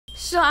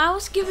So I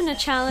was given a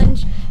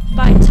challenge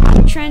by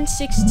Top Trend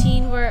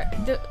 16 where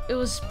it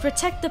was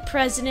protect the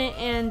president,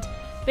 and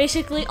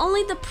basically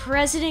only the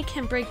president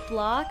can break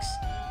blocks.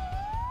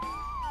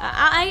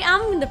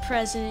 I'm the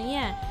president,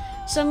 yeah.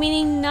 So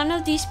meaning none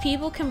of these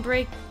people can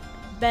break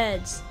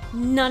beds.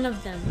 None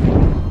of them.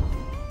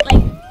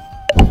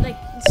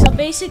 So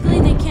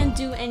basically they can't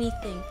do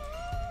anything.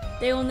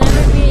 They will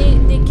never be,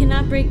 they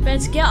cannot break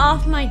beds. Get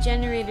off my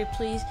generator,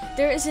 please.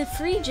 There is a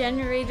free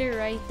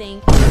generator, I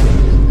think.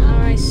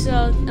 Alright,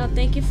 so,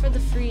 thank you for the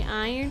free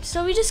iron.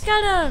 So we just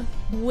gotta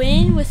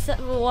win with,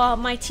 while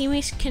my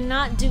teammates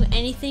cannot do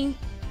anything.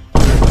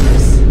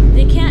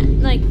 They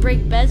can't, like,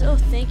 break beds. Oh,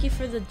 thank you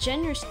for the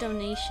generous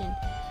donation.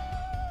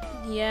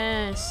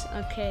 Yes,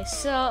 okay,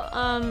 so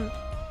only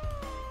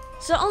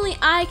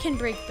I can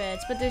break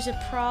beds, but there's a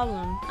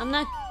problem. I'm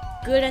not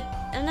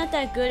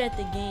that good at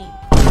the game.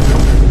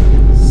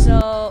 So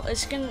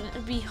it's gonna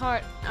be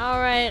hard.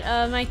 Alright,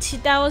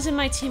 that wasn't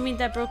my teammate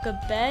that broke a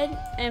bed,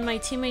 and my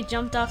teammate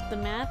jumped off the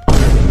map.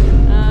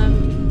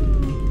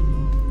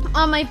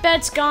 Oh, my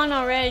bed's gone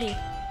already.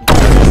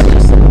 That's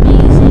just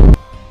amazing.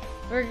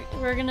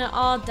 We're gonna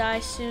all die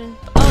soon.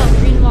 Oh,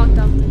 green walked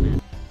off the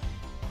map.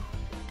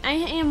 I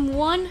am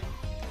one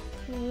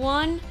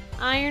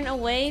iron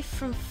away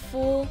from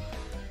full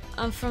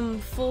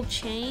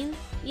chain.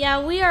 Yeah,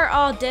 we are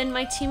all dead.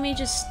 My teammate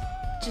just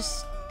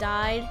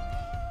died.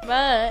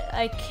 But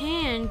I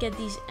can get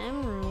these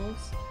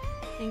emeralds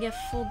and get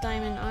full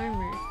diamond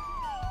armor.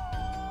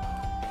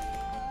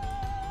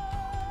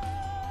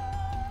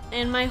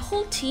 And my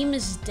whole team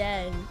is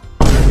dead.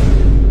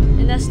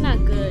 And that's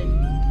not good.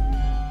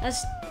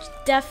 That's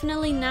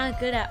definitely not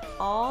good at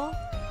all.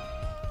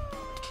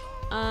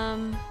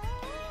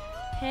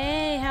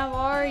 Hey, how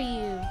are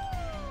you?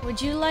 Would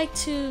you like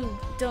to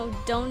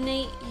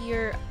donate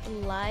your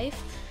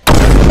life?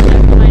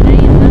 Never mind, I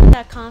am not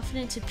that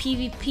confident to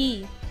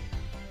PvP.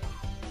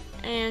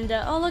 And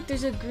oh look,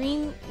 there's a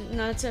green,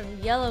 no, it's a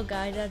yellow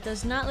guy that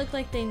does not look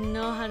like they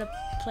know how to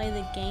play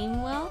the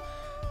game well.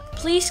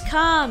 Please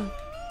come,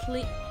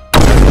 please.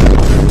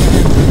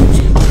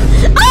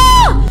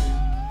 Ah!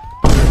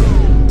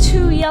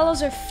 Two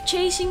yellows are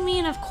chasing me,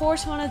 and of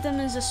course one of them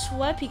is a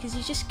sweat because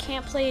you just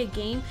can't play a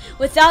game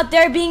without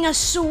there being a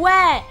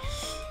sweat.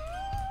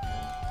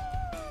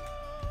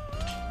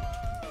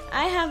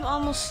 I have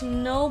almost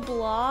no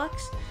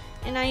blocks,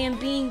 and I am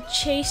being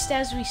chased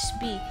as we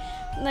speak.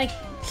 Like,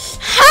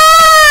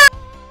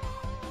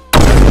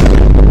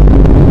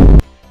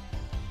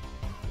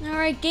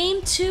 alright,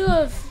 game 2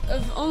 of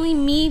only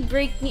me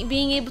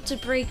being able to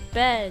break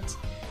beds.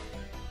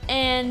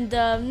 And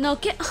no,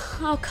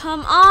 oh,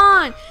 come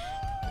on.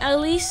 At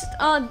least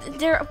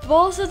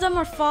both of them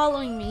are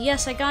following me.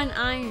 Yes, I got an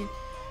iron.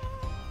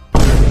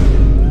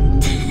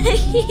 They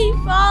keep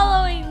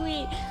following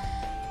me.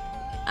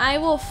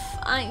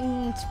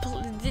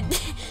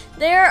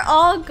 They're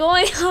all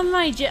going on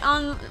my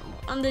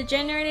on the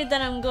generator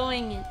that I'm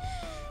going in.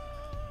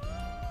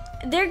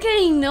 They're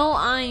getting no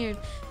iron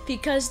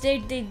because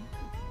they're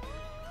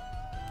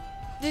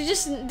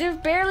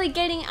barely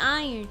getting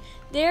iron.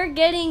 They're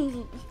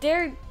getting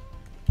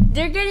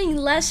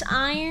less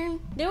iron.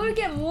 They would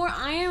get more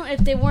iron if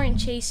they weren't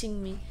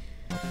chasing me.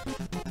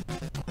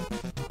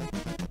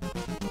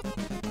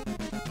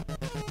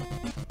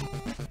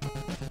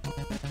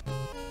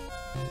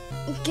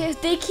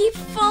 They keep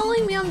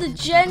following me on the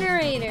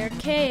generator.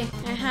 Okay,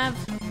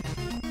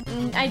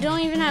 I don't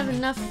even have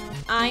enough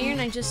iron.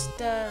 I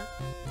just,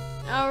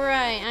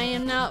 alright, I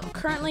am now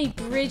currently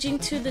bridging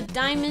to the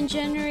diamond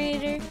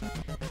generator.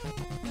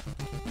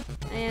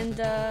 And,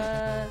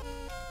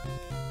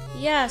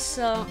 yeah,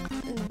 so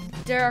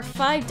there are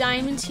 5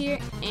 diamonds here,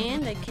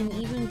 and I can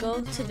even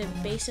go to their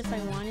base if I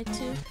wanted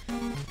to.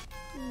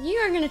 You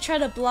are gonna try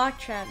to block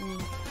trap me.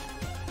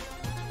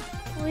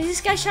 Well,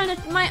 this guy's trying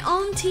to, my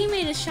own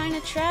teammate is trying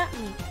to trap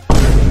me.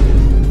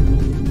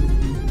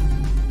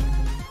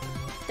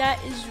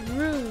 That is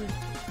rude.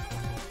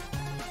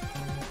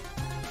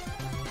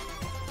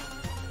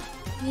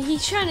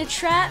 He's trying to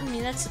trap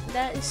me.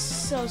 That is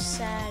so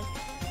sad.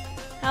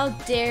 How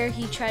dare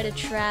he try to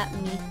trap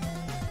me?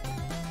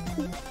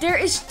 There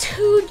is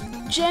 2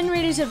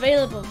 generators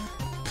available.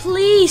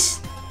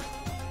 Please.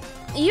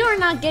 You are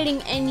not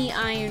getting any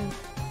iron.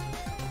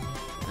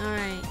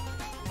 Alright.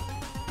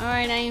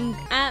 Alright, I am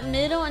at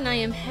middle and I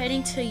am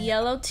heading to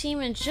yellow team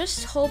and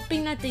just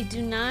hoping that they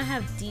do not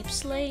have deep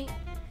slate.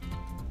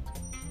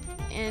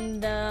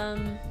 And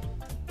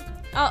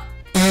oh,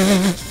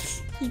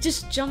 he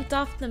just jumped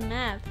off the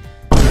map.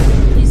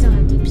 Please don't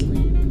have deep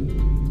slate.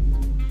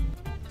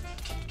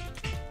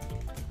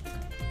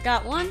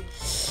 Got one.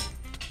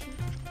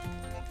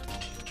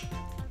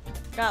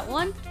 Got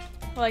one.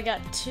 Oh, I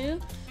got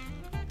 2.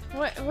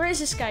 Where is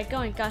this guy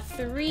going? Got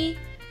 3.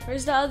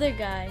 Where's the other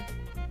guy?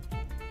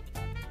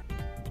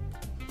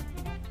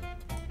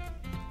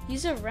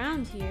 He's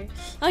around here.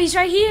 Oh, he's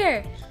right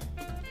here.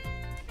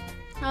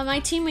 Oh,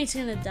 my teammate's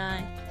gonna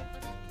die.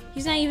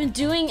 He's not even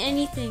doing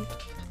anything.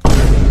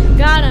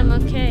 Got him,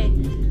 okay.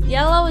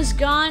 Yellow is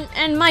gone,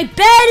 and my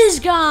bed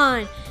is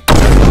gone!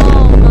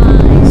 Oh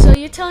my.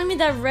 telling me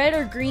that red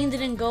or green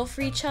didn't go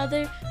for each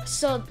other?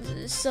 So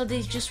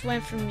they just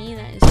went for me.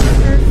 That is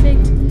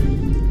perfect.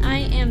 I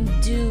am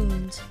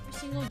doomed. Every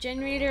single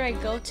generator I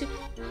go to.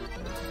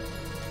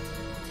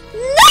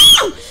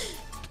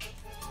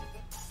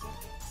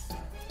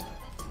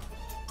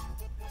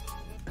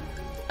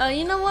 No!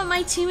 You know what?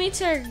 My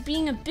teammates are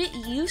being a bit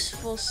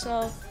useful,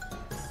 so.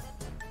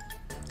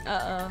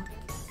 Uh-oh.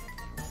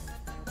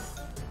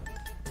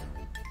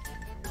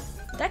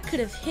 That could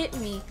have hit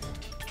me.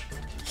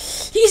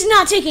 He's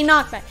not taking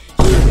knockback.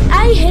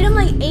 I hit him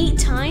like 8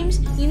 times.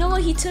 You know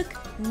what? He took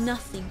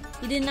nothing.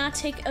 He did not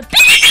take a.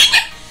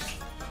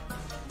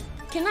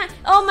 Can I?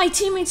 Oh, my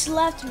teammates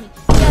left me.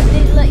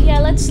 Yeah,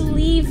 let's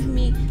leave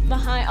me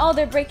behind. Oh,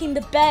 they're breaking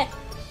the bet.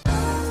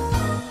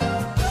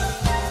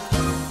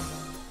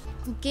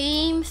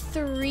 Game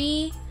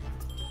 3.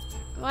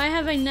 Why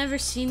have I never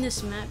seen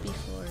this map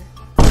before?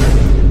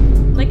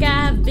 Like, I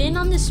have been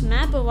on this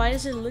map, but why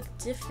does it look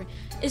different?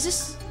 Is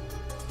this...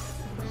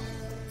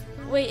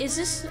 Wait, is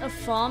this a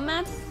fall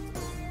map?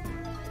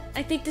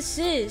 I think this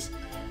is.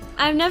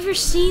 I've never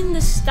seen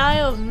this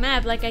style of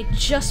map. Like, I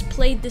just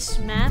played this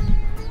map,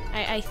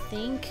 I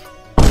think.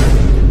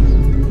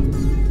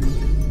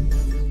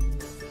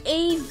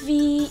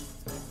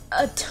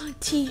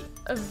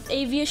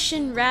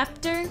 Aviation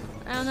Raptor.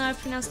 I don't know how to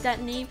pronounce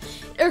that name.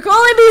 There can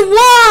only be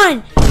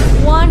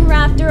one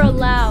raptor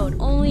allowed.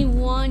 Only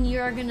one.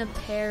 You are gonna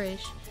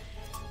perish.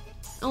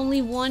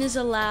 Only one is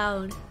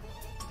allowed.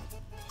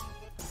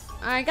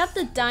 I got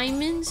the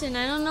diamonds, and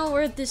I don't know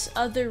where this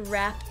other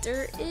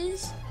raptor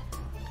is.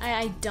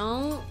 I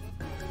don't.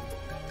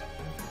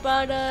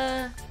 But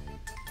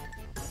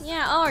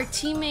yeah. Oh, our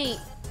teammate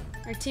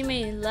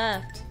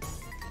left.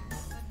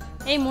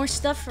 Hey, more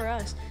stuff for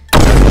us.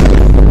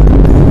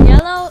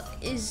 Yellow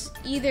is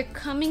either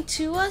coming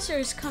to us or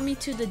is coming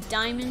to the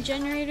diamond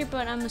generator,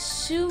 but I'm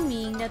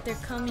assuming that they're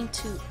coming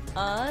to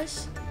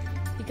us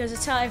because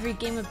it's how every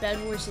game of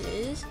BedWars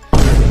is.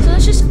 So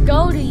let's just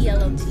go to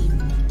yellow team.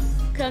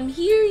 Come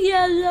here,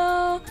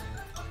 yellow.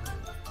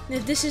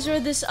 If this is where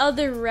this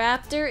other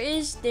raptor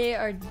is, they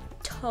are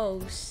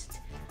toast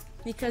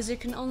because there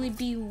can only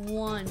be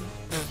one.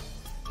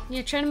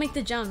 Yeah, try to make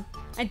the jump.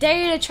 I dare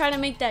you to try to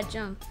make that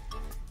jump.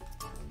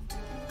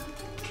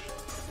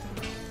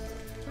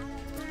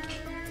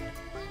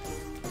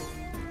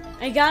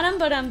 I got him,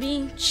 but I'm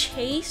being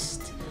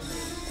chased.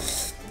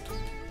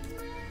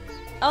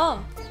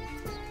 Oh.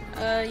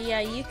 Yeah,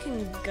 you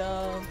can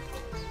go.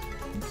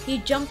 He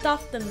jumped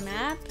off the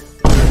map.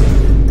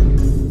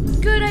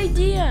 Good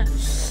idea.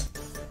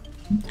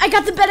 I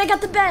got the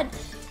bed.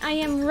 I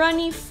am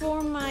running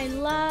for my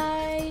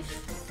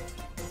life.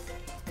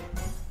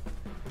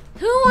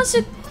 Who wants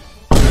to...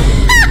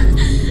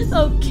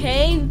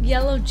 Okay,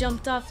 yellow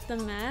jumped off the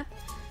map.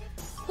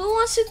 Who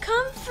wants to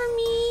come for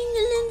me?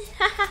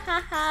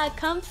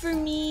 Come for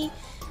me.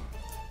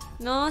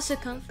 No one wants to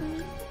come for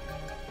me?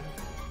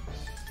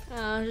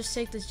 I'll just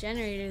take this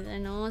generator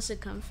then. No one wants to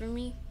come for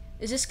me.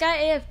 Is this guy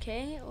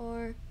AFK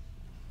or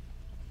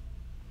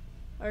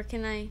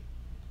can I?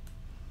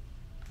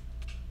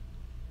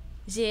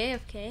 Is he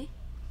AFK?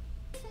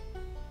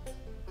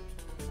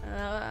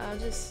 I'll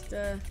just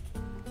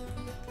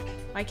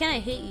why can't I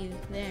hit you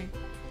there?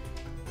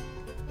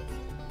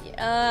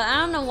 I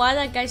don't know why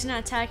that guy's not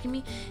attacking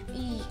me.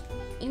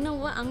 You know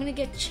what? I'm gonna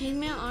get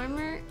chainmail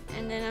armor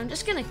and then I'm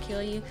just gonna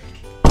kill you.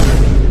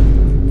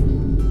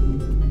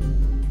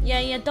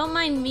 Yeah, don't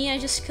mind me. I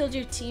just killed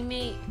your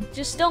teammate.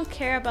 Just don't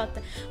care about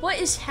that. What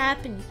is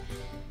happening?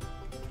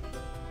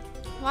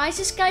 Why is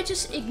this guy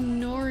just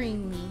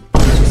ignoring me?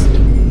 He's just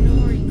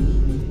ignoring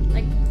me.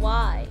 Like,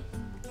 why?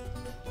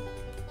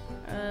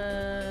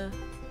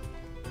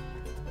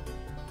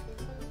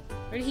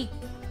 Where did he?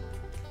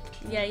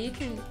 Yeah, you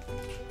can.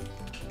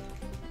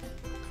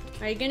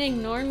 Are you gonna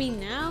ignore me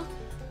now?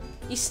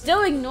 He's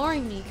still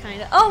ignoring me,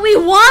 kinda. Oh, we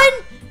won!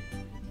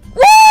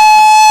 Woo!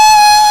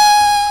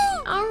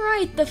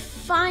 Alright, the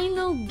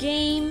final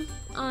game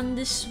on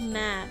this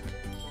map.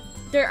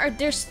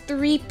 There's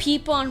 3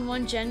 people on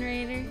 1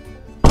 generator.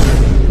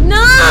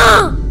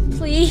 No!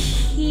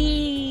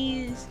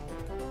 Please.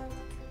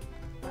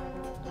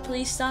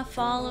 Please stop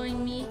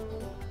following me.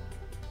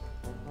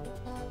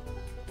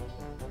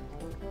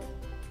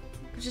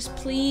 Just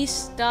please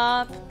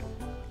stop.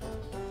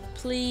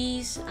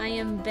 Please, I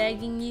am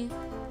begging you.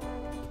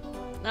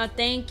 Oh,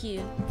 thank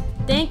you.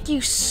 Thank you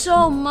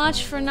so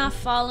much for not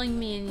following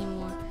me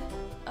anymore.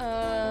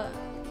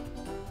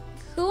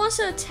 Who wants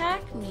to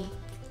attack me?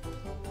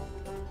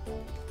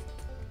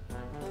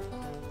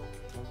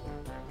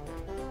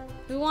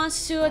 Who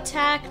wants to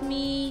attack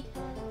me?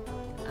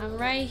 I'm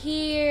right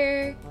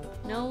here.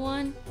 No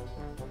one?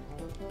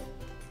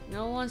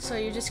 No one, so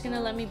you're just gonna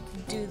let me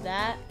do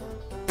that?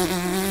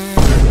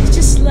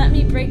 Just let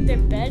me break their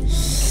bed?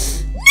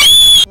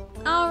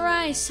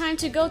 Alright, it's time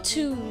to go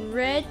to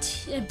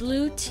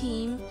blue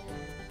team.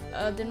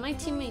 Did my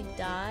teammate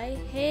die?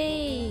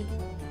 Hey!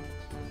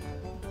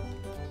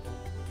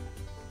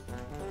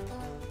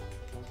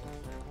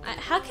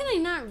 How can I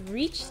not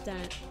reach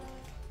that?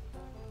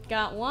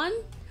 Got one?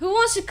 Who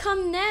wants to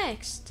come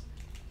next?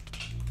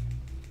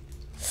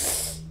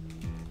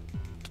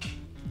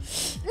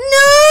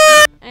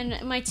 No!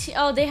 And my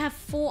oh, they have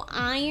full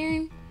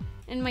iron,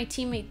 and my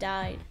teammate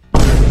died.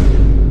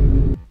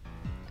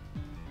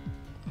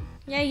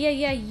 Yeah,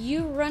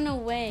 you run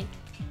away.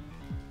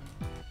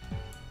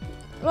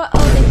 Well,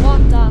 oh, they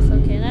walked off.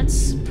 Okay,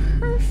 that's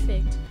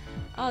perfect.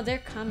 Oh, they're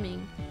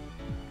coming.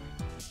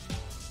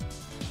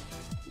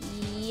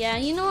 Yeah,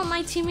 you know what?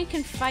 My teammate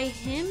can fight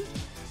him.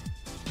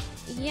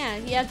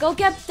 Yeah, go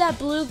get that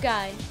blue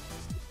guy.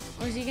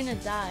 Or is he gonna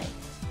die?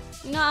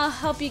 You know, I'll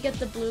help you get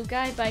the blue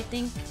guy, but I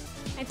think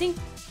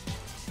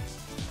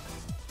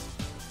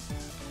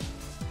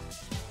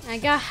I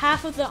got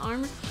half of the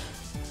armor.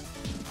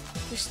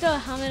 There's still a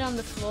helmet on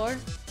the floor.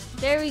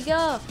 There we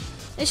go.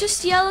 It's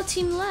just yellow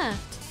team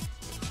left.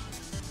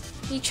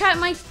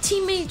 My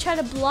teammate tried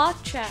to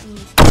block trap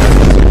me.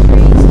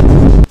 Crazy.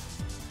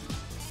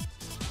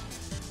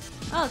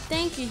 Oh,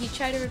 thank you. He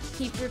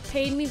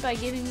repaid me by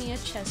giving me a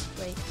chest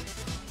plate.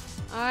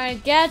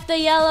 Alright, get the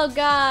yellow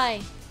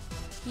guy.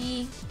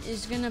 He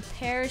is gonna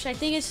perish. I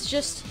think it's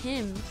just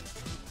him.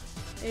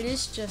 It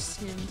is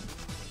just him.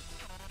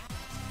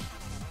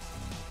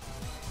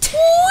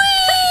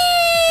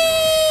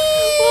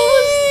 What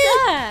was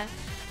that?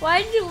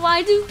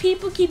 Why do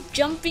people keep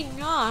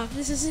jumping off?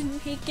 This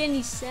doesn't make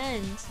any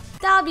sense.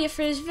 That'll be it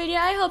for this video.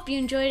 I hope you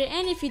enjoyed it,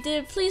 and if you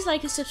did, please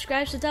like and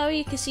subscribe so that way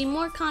you can see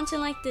more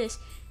content like this.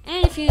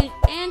 And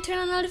turn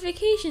on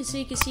notifications so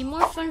you can see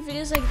more fun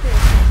videos like this.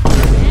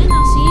 And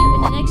I'll see you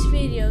in the next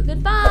video.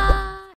 Goodbye.